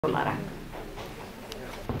Lara.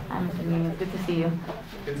 Good to see you.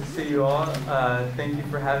 Good to see you all. Thank you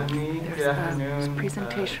for having me. Good afternoon.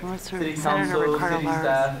 Presentation was City Senator Council, Ricardo City Lara,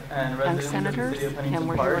 staff, and young residents senators, of the City of Huntington and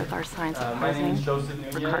we're Park. here with our science My name is proposing Joseph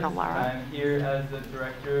Nunez. Ricardo Lara. I'm here as the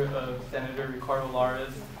director of Senator Ricardo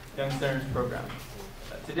Lara's Young Senators Program.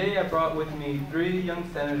 Today I brought with me 3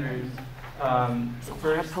 young senators.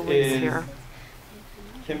 First is here.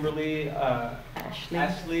 Kimberly,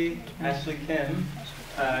 Ashley Kim,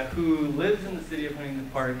 who lives in the city of Huntington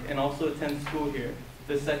Park and also attends school here.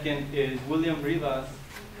 The second is William Rivas,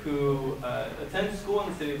 who attends school in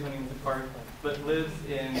the city of Huntington Park but lives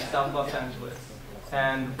in South Los Angeles.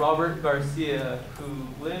 And Robert Garcia, who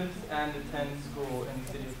lives and attends school in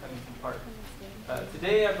the city of Huntington Park.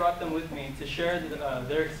 Today I brought them with me to share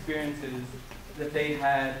their experiences that they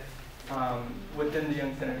had within the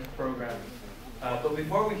Young Senators Program. But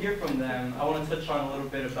before we hear from them, I want to touch on a little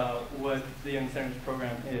bit about what the Young Senators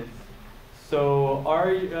Program is. So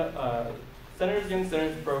our Young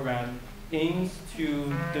Senators Program aims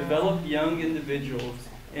to develop young individuals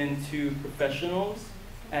into professionals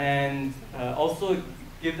and also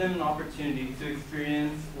give them an opportunity to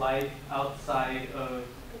experience life outside of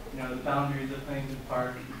the boundaries of Huntington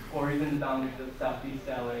Park or even the boundaries of Southeast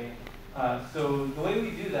LA. So the way we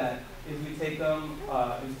do that is we take them,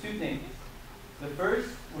 there's 2 things. The first,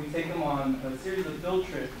 we take them on a series of field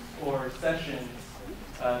trips or sessions.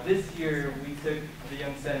 This year, we took the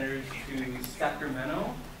young senators to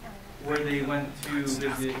Sacramento, where they went to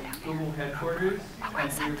visit Google headquarters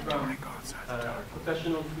and hear from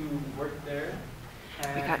professionals who work there.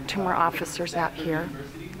 We got 2 more officers out here.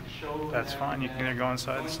 That's fine. You can either go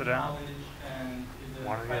inside and sit down.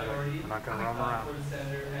 One or the other. I'm not going to run around.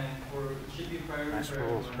 Nice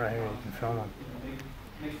rules right here. You can film them.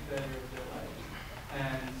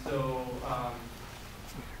 And so,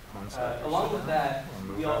 along with that,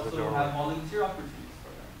 we also have volunteer opportunities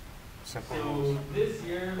for them. Simple so rules. This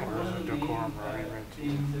year, one of the main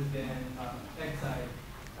themes has been Excite,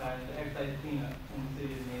 the Excite cleanup in the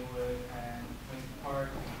city of Maywood and Huntington Park,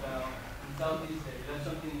 Bell, and Southeast area. That's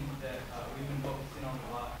something that we've been focusing on a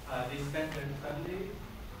lot. They spent their Sundays,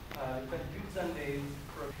 spent 2 Sundays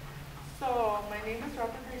for. So, my name is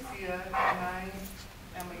Robin Hvidston, and I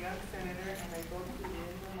am a young senator, and I go to the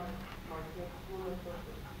Marquette School of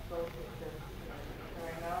Social Justice.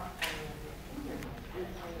 Right now, I'm a student.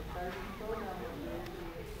 It's an exciting program that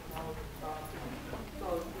really knows about.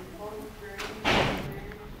 So, this whole experience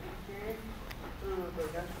through the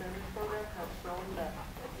Young Senators Program has shown that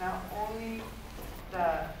not only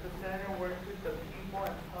that the senator works with the people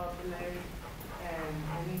and public and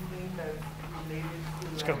anything that's related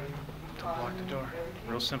to Let's go. Don't block the door.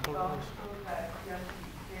 Real simple rules.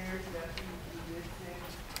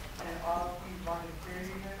 And all of these volunteers,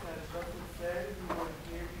 as Joseph said, we were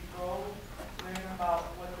here to go learn about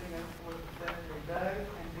what the senator does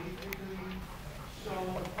and basically show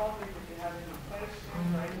the public if they have any questions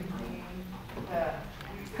or anything that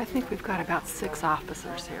I think we've got about 6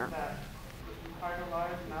 officers here.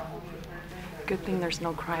 Good thing there's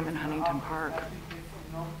no crime in Huntington Park.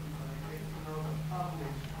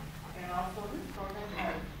 And also this program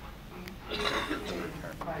has increased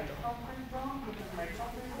my comfort zone, because my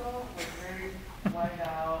comfort zone was very wide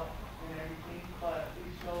out and everything, but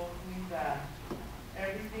it shows me that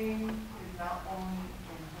everything is not only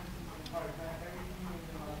in Huntington Park, not everything is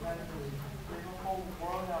in Los Angeles. There's a whole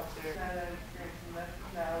world out there that has experienced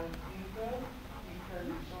nothing that I would think of, because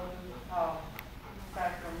it shows us how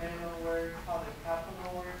Sacramento works, how the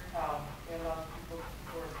Capitol works, how a lot of people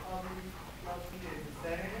who are public love me as a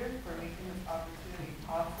senator for making this opportunity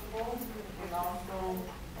possible, and also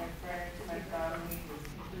my friends, my family, the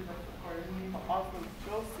teachers that supported me, but also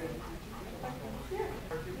Joseph, here.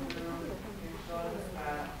 Particularly, it shows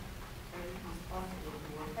that everything is possible to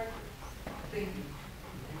work hard. Thank you.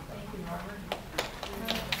 Thank you, Robert.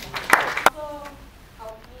 Also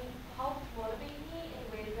helped motivate me in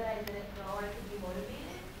ways that I didn't know I could be motivated.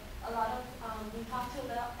 We talked to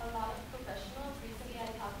a lot of professionals. Recently I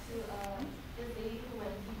talked to this lady who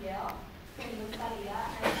went to Yale, and she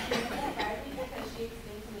inspired me because she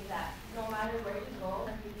explained to me that no matter where you go,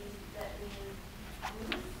 that means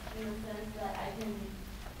lose, in the sense that I can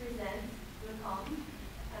present with calm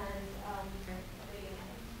and thank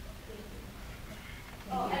you.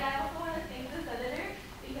 Oh, and I also want to thank the senator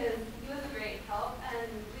because he was a great help, and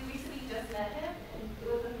we recently just met him, and it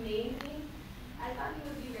was amazing. I thought he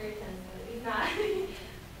would be very tense, but he's not.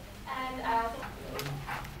 And I also.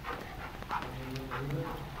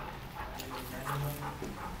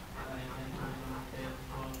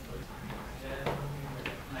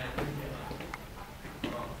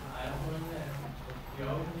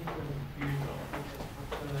 Go. think for yourself.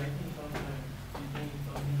 But I think sometimes you think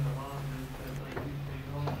something wrong is that like you stay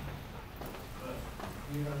home, but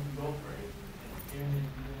you have to go for it.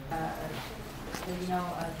 So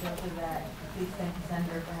Joseph, that please thank the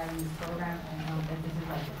center for having this program. I know that this is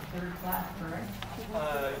like third class, correct?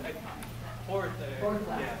 Fourth.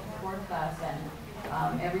 Yeah. Fourth class,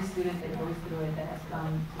 and every student that goes through it that has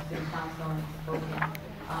come to city council and spoken,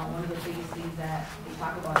 one of the biggest things that they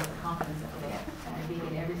talk about is the confidence that they have. And I think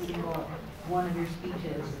in every single one of your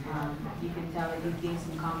speeches, you can tell that you've gained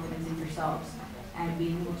some confidence in yourselves and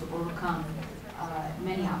being able to overcome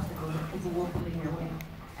many obstacles that people will put in your way.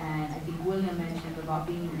 And I think William mentioned about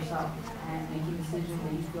being yourself and making decisions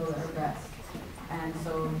that you feel that are best. And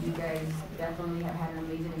so you guys definitely have had an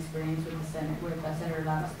amazing experience with Senator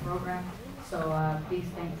Lara's program. So please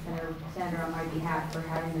thank Senator on my behalf for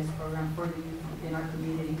having this program for the youth within our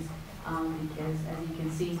communities. Because as you can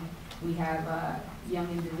see, we have young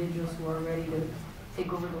individuals who are ready to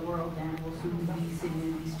take over the world and will soon be sitting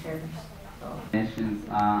in these chairs. So.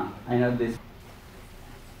 I know this